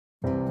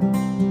Hello,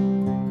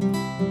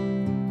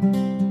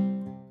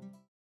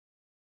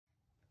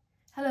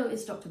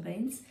 it's Dr.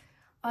 Bains.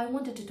 I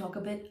wanted to talk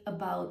a bit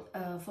about,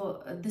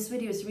 this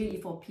video is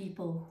really for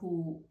people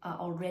who are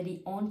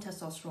already on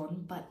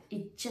testosterone, but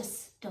it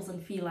just doesn't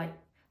feel like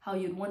how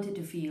you'd want it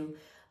to feel.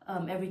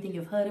 Everything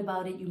you've heard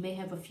about it, you may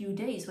have a few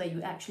days where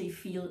you actually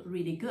feel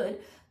really good,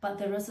 but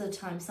the rest of the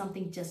time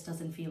something just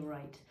doesn't feel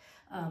right.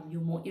 You're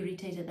more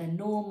irritated than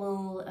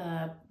normal,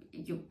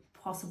 you're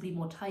possibly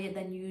more tired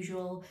than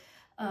usual,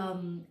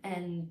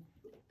 and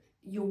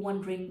you're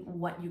wondering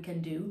what you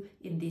can do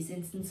in these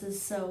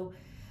instances. So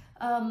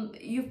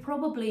you've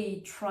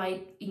probably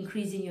tried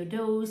increasing your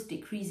dose,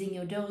 decreasing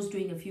your dose,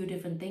 doing a few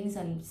different things,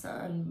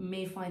 and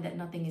may find that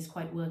nothing is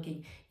quite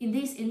working. In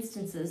these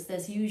instances,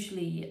 there's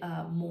usually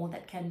more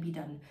that can be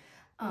done.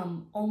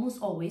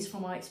 Almost always,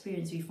 from our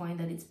experience, we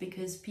find that it's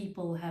because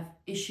people have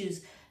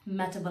issues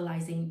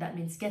metabolizing. That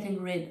means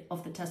getting rid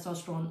of the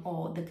testosterone,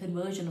 or the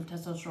conversion of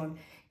testosterone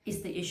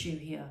is the issue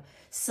here.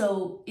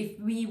 So if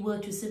we were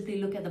to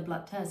simply look at the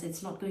blood test,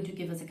 it's not going to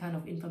give us the kind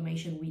of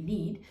information we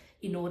need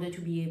in order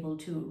to be able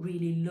to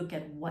really look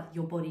at what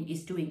your body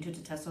is doing to the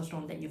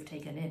testosterone that you've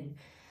taken in.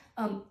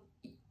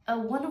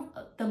 One of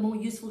the more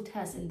useful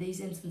tests in these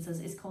instances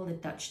is called the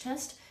Dutch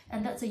test,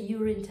 and that's a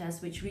urine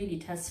test which really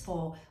tests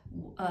for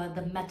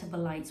the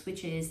metabolites,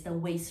 which is the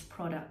waste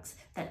products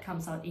that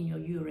comes out in your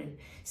urine.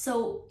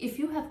 So if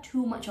you have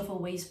too much of a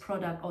waste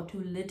product or too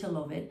little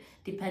of it,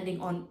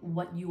 depending on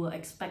what you were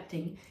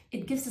expecting,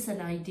 it gives us an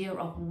idea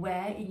of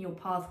where in your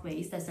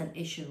pathways there's an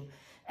issue.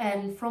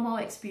 And from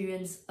our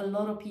experience, a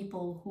lot of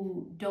people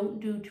who don't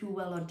do too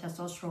well on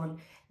testosterone,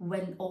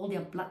 when all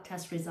their blood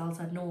test results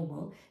are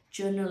normal,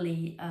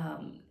 generally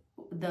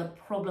the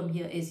problem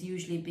here is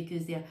usually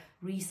because they're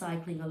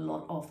recycling a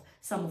lot of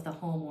some of the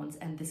hormones,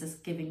 and this is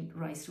giving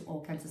rise to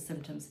all kinds of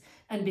symptoms.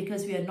 And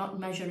because we are not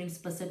measuring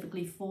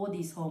specifically for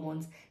these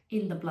hormones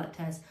in the blood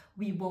test,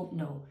 we won't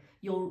know.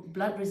 Your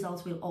blood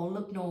results will all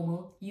look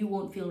normal, you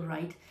won't feel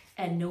right,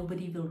 and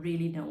nobody will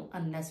really know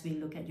unless we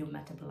look at your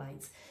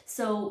metabolites.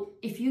 So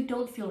if you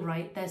don't feel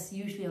right, there's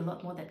usually a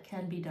lot more that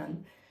can be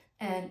done.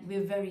 And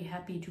we're very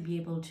happy to be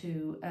able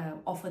to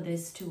offer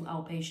this to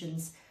our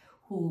patients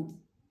who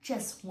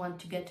just want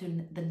to get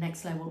to the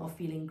next level of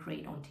feeling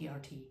great on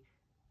TRT.